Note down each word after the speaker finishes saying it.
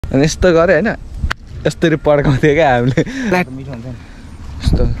अनि यस्तो गरे हैन यसरी पड्काउँथ्यो क्या हामीले मिठो हुन्छ नि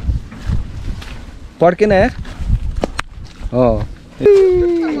यस्तो पड्केन यार हो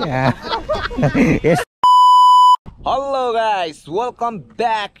hello guys welcome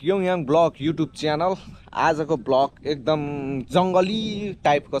back YongHang blog YouTube channel. आजको ब्लग एकदम जङ्गली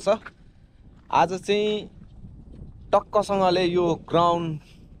टाइपको छ। आज चाहिँ टक्कसँगले यो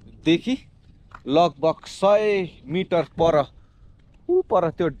ग्राउन्डदेखि लगभग 100 मिटर पर पर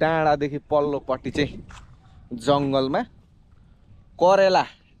त्यो डाँडादेखि पल्लोपट्टि चाहिँ जङ्गलमा करेला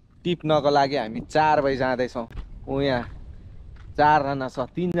टिप्नको लागि हामी 4 बजे जाँदैछौँ। यहाँ 4 जना छ,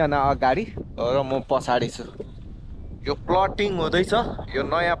 3 जना अगाडि र म पछाडि छु। यो प्लटिङ हुँदैछ, यो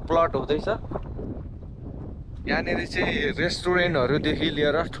नयाँ प्लट हुँदैछ। यहाँनिर चाहिँ रेस्टुरेन्टहरूदेखि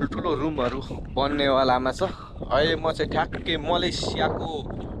लिएर ठुल्ठुलो रुमहरू बन्नेवालामा छ। अहिले म चाहिँ ठ्याक्कै मलेसियाको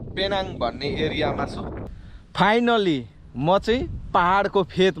पेनाङ भन्ने एरियामा छु। फाइनली म चाहिँ पहाडको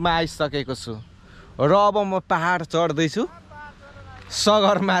फेदमा आइसकेको छु र अब म पहाड चढ्दैछु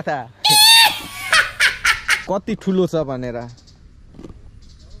सगरमाथा। कति ठुलो छ भनेर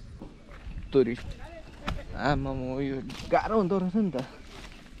तोरी आमा यो गाह्रो हुँदो रहेछ नि त।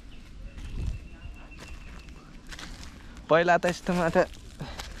 पहिला त यस्तोमा त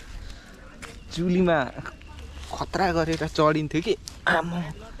चुलीमा खतरा गरेर चढिन्थ्यो कि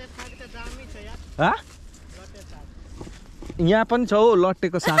आमा। यहाँ पनि छ हौ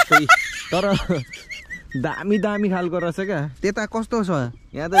लट्टेको साग चाहिँ, तर दामी दामी खालको रहेछ क्या। त्यता कस्तो छ?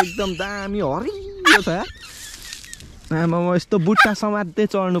 यहाँ त एकदम दामी हरियो छ यार। आमा म यस्तो बुट्टा समात्दै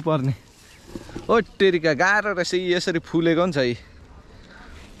चढ्नु पर्ने। ओ टेरिका गाह्रो रहेछ यसरी फुलेको नि छ यी।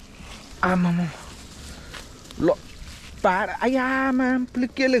 आमा ल पहाड आयामा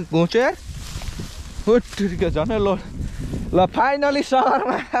केले घोच्यो यार। ओ टेरिका झन् ल ल फाइनली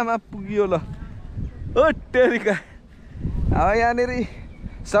सगरमाथामा पुग्यो ल। ओ टेरिका अब यहाँनिर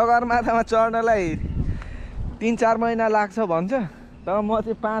सगरमाथामा चढ्नलाई 3-4 महिना लाग्छ भन्छ, तर म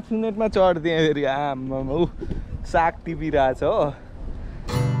चाहिँ 5 मिनटमा चढ्दिएँ फेरि। आमा ऊ साग टिपिरहेछ हो।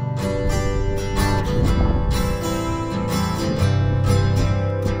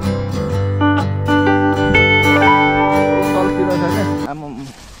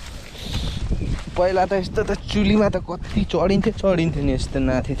 पहिला त यस्तो त चुलीमा त कति चढिन्थ्यो नि, यस्तो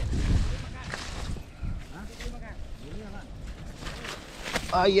नाथे।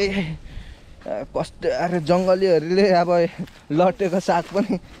 कस्तो अरे जङ्गलीहरूले अब लटेको साग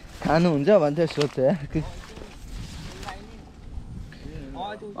पनि खानुहुन्छ भन्थ्यो सोध्छ यार।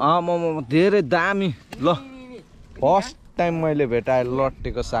 म धेरै दामी ल फर्स्ट टाइम मैले भेटाएँ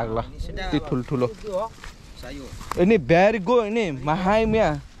लटेको साग। ल यति ठुल्ठुलो नि भेरी गो नि महाइम्या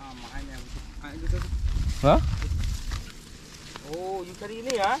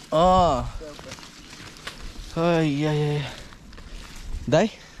दाइ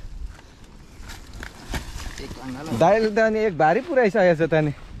दाइले त अनि एक भारी पुऱ्याइसकेको छ त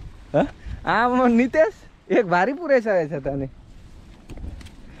नि। आमा नितेश एक भारी पुऱ्याइसकेको छ त नि।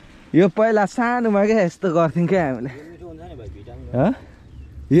 यो पहिला सानोमा क्या यस्तो गर्थ्यौँ क्या हामीले।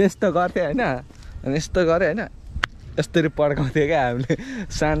 यस्तो गर्थ्यो होइन, अनि यस्तो गऱ्यो होइन यस्तरी पड्काउँथ्यो क्या हामीले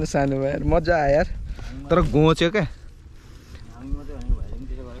सानो सानोमा। यार मजा आयो यार, तर घोच्यो क्या।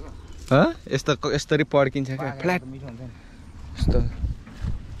 यस्तो यस्तरी पड्किन्छ क्या फ्ल्याट। यस्तो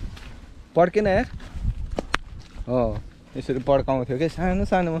पड्केन यार हो, यसरी पड्काउँथ्यो क्या सानो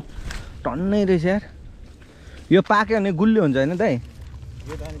सानोमा। टन्नै रहेछ यार। यो पाक्यो भने गुलियो हुन्छ होइन दाइ?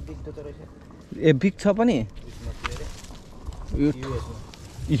 ए बिग्छ पनि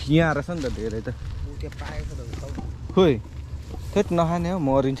यहाँ रहेछ नि त धेरै त। खोइ थेट नखाने हो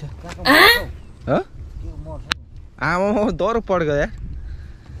मरिन्छ। आमा डर पड्क्यो यार।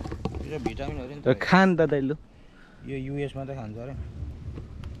 खान त दाइलो यो युएसमा त खान्छ अरे।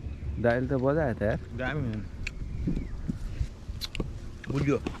 दाइले त बजायो त यार।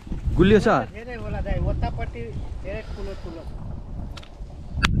 गुलियो छ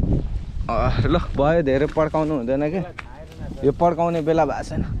ल भयो, धेरै पड्काउनु हुँदैन क्या। यो पड्काउने बेला भएको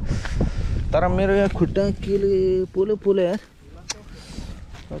छैन। तर मेरो यहाँ खुट्टा केले पोलो यार।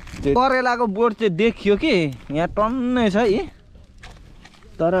 करेलाको बोट चाहिँ देखियो कि यहाँ टन्नै छ है,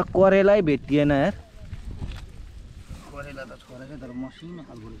 तर करेलै भेटिएन यार।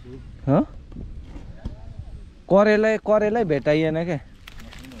 करेलै भेटाइएन क्या।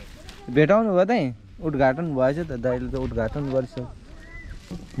 भेटाउनु भयो दाइ? उद्घाटन भएछ त दाइले त उद्घाटन गरिसक्यो।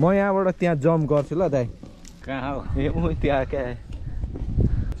 म यहाँबाट त्यहाँ जम्प गर्छु ल दाइ। कहाँ हो? ए त्यहाँ क्या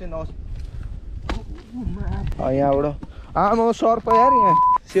यहाँबाट। आमा सर्प यार यहाँ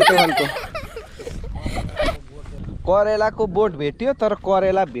सेतो खालको। करेलाको बोट भेटियो तर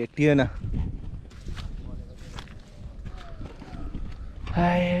करेला भेटिएन।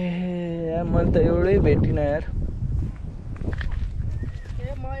 ए मैले त एउटै भेटिनँ यार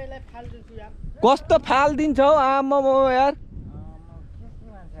कस्तो फालिदिन्छ हौ आमा यार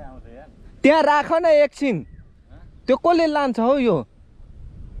त्यहाँ राख न एकछिन त्यो कसले लान्छ हौ यो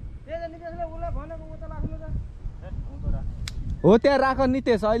हो त्यहाँ राख नि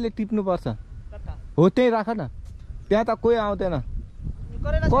त्यस अहिले टिप्नुपर्छ हो त्यही राख न त्यहाँ त कोही आउँदैन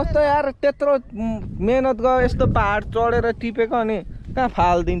कस्तो यार त्यत्रो मेहनत गर यस्तो पहाड चढेर टिपेको अनि कहाँ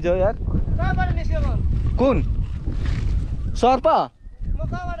फालिदिन्छ यार कुन सर्प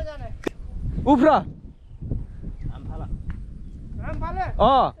उफ्र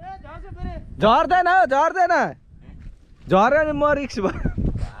झर्दैन झर्दैन झर्यो नि म रिक्स भयो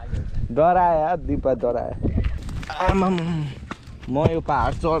डरायो दिपा डरायो आमा म यो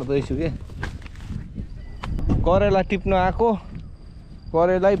पहाड चढ्दैछु के करेला टिप्न आएको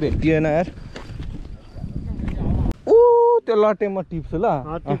करेलै भेटिएन यार ऊ त्यो लटे म टिप्छु ल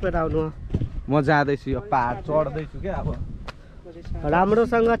टिपेर आउनु म जाँदैछु यो पहाड चढ्दैछु क्या अब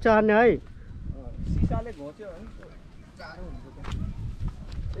राम्रोसँग चढ्ने है सिसाले घोच्यो भने गाह्रो हुन्छ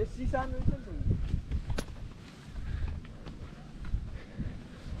ए सिसा रहेछ नि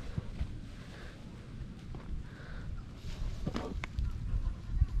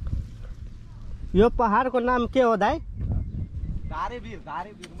यो पहाडको नाम के हो दाइ धारेभिर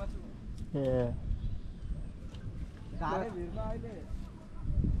धारेभिरमा छु ए धारेभिरमा अहिले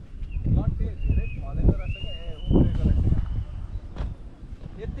लट्टे धेरै फलेको रहेछ के उम्रेको रहेछ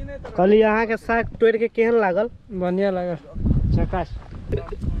यति नै त कल यहाँ के साग तोड़ के केहन लागल बढ़िया लगा झकास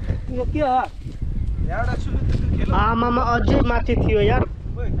यो के हो एउटा सुलु खेल आमामा अझै माथि थियो यार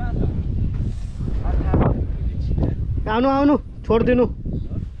ओइ कहाँ छ आउनु आउनु छोड्दिनु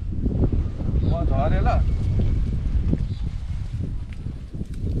म झरे ल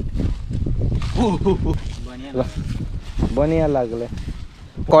बनिया लाग्यो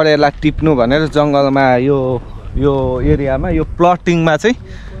करेला टिप्नु भनेर जङ्गलमा यो एरियामा यो प्लटिङमा चाहिँ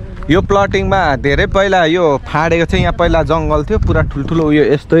यो प्लटिङमा धेरै पहिला यो फाडेको थियो यहाँ पहिला जङ्गल थियो पुरा ठुल्ठुलो उयो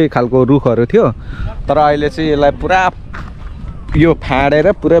यस्तै खालको रुखहरू थियो तर अहिले चाहिँ यसलाई पुरा यो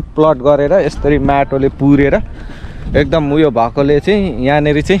फाडेर पुरै प्लट गरेर यसरी माटोले पुरेर एकदम उयो भएकोले चाहिँ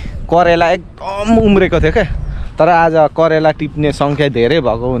यहाँनिर चाहिँ करेला एकदम उम्रेको थियो क्या तर आज करेला टिप्ने सङ्ख्या धेरै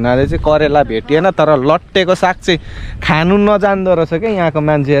भएको हुनाले चाहिँ करेला भेटिएन तर लट्टेको साग चाहिँ खानु नजान्दो रहेछ क्या यहाँको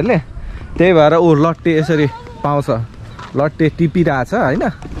मान्छेहरूले त्यही भएर ऊ लट्टे यसरी पाउँछ लट्टे टिपिरहेछ होइन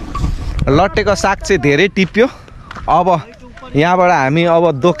लट्टेको साग चाहिँ धेरै टिप्यो अब यहाँबाट हामी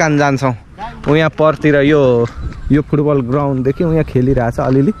अब दोकान जान्छौँ यहाँ परतिर यो फुटबल ग्राउन्डदेखि यहाँ खेलिरहेछ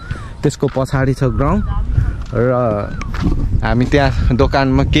अलिअलि त्यसको पछाडि छ ग्राउन्ड र हामी त्यहाँ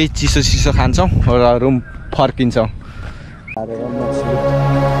दोकानमा केही चिसो चिसो खान्छौँ र रुम फर्किन्छौँ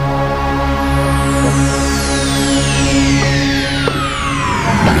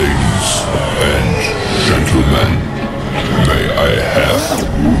Gentlemen, may I have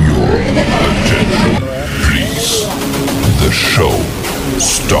your attention, please? The show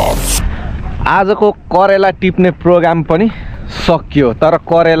starts. आजको करेला टिप्ने प्रोग्राम पनि सकियो तर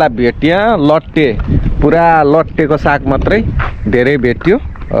करेला भेटियो लट्टे पुरा लट्टेको साग मात्रै धेरै भेट्यो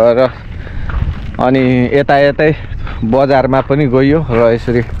र अनि यतै बजारमा पनि गयो र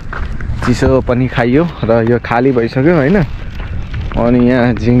यसरी चिसो पनि खाइयो र यो खाली भइसक्यो होइन अनि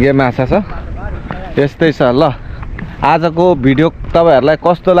यहाँ झिङ्गे माछा छ यस्तै छ ल आजको भिडियो तपाईहरुलाई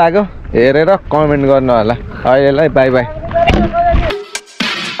कस्तो लाग्यो हेरेर कमेन्ट गर्नु होला अहिलेलाई बाइ बाइ